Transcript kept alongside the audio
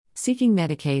Seeking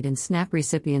Medicaid and SNAP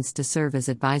recipients to serve as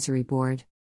advisory board.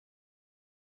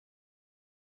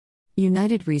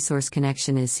 United Resource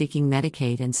Connection is seeking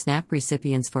Medicaid and SNAP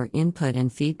recipients for input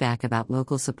and feedback about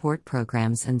local support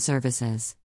programs and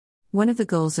services. One of the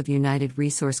goals of United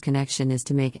Resource Connection is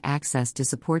to make access to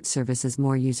support services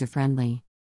more user-friendly.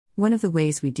 One of the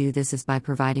ways we do this is by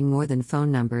providing more than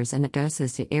phone numbers and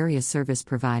addresses to area service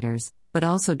providers, but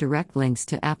also direct links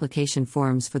to application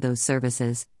forms for those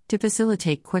services, to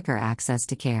facilitate quicker access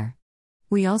to care.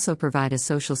 We also provide a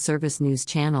social service news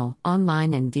channel,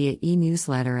 online and via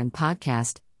e-newsletter and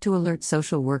podcast, to alert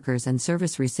social workers and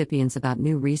service recipients about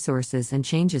new resources and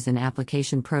changes in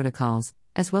application protocols,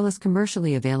 as well as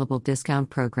commercially available discount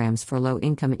programs for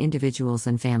low-income individuals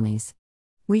and families.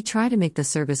 We try to make the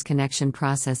service connection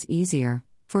process easier,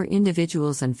 for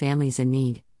individuals and families in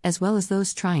need, as well as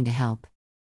those trying to help.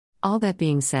 All that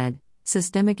being said,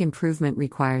 systemic improvement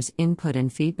requires input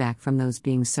and feedback from those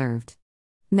being served.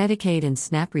 Medicaid and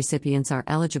SNAP recipients are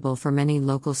eligible for many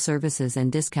local services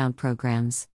and discount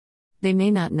programs. They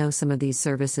may not know some of these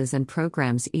services and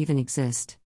programs even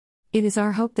exist. It is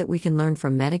our hope that we can learn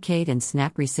from Medicaid and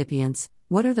SNAP recipients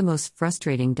what are the most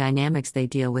frustrating dynamics they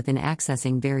deal with in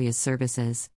accessing various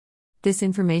services. This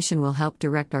information will help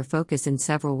direct our focus in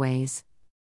several ways.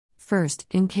 First,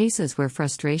 in cases where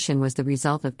frustration was the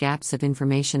result of gaps of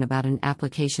information about an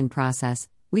application process,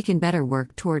 we can better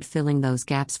work toward filling those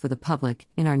gaps for the public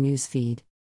in our news feed.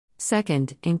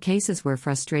 Second, in cases where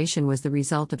frustration was the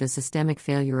result of a systemic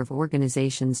failure of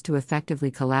organizations to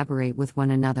effectively collaborate with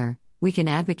one another, we can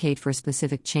advocate for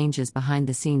specific changes behind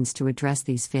the scenes to address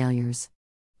these failures.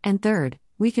 And third,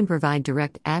 we can provide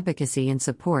direct advocacy and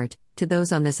support to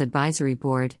those on this advisory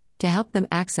board to help them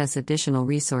access additional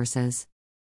resources.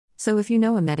 So if you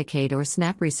know a Medicaid or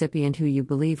SNAP recipient who you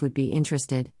believe would be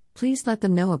interested, please let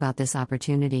them know about this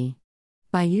opportunity.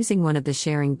 By using one of the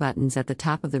sharing buttons at the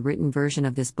top of the written version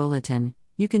of this bulletin,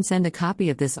 you can send a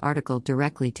copy of this article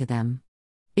directly to them.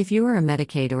 If you are a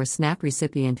Medicaid or SNAP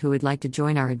recipient who would like to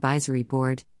join our advisory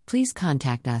board, please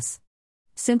contact us.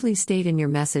 Simply state in your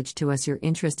message to us your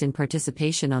interest in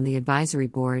participation on the advisory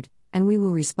board, and we will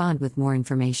respond with more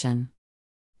information.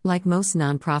 Like most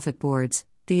nonprofit boards,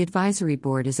 the advisory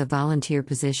board is a volunteer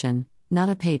position, not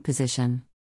a paid position.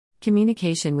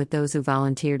 Communication with those who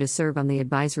volunteer to serve on the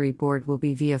advisory board will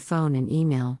be via phone and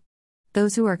email.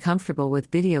 Those who are comfortable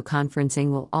with video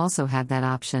conferencing will also have that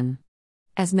option.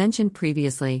 As mentioned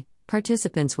previously,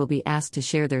 participants will be asked to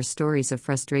share their stories of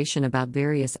frustration about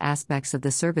various aspects of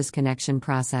the service connection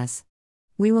process.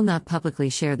 We will not publicly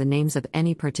share the names of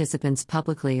any participants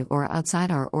publicly or outside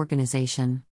our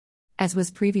organization. As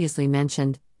was previously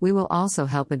mentioned, we will also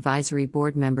help advisory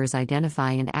board members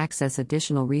identify and access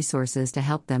additional resources to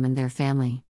help them and their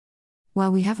family.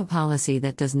 While we have a policy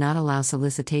that does not allow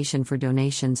solicitation for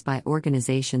donations by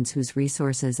organizations whose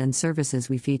resources and services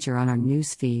we feature on our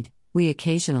news feed, we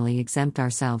occasionally exempt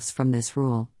ourselves from this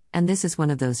rule, and this is one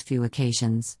of those few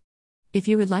occasions. If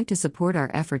you would like to support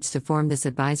our efforts to form this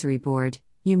advisory board,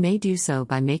 you may do so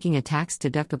by making a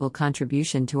tax-deductible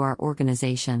contribution to our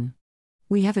organization.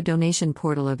 We have a donation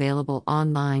portal available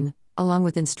online, along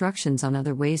with instructions on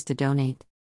other ways to donate.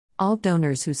 All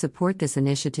donors who support this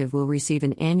initiative will receive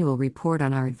an annual report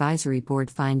on our advisory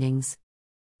board findings.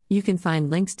 You can find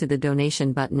links to the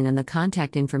donation button and the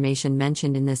contact information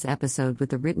mentioned in this episode with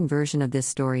the written version of this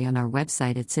story on our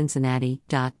website at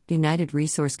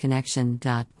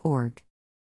cincinnati.unitedresourceconnection.org.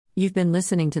 You've been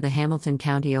listening to the Hamilton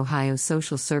County, Ohio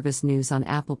Social Service News on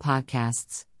Apple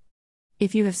Podcasts.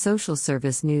 If you have social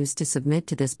service news to submit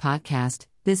to this podcast,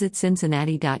 visit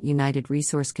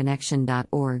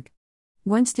cincinnati.unitedresourceconnection.org.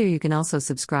 Once there, you can also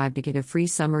subscribe to get a free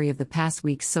summary of the past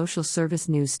week's social service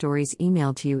news stories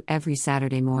emailed to you every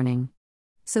Saturday morning.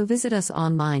 So visit us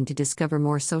online to discover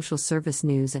more social service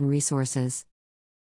news and resources.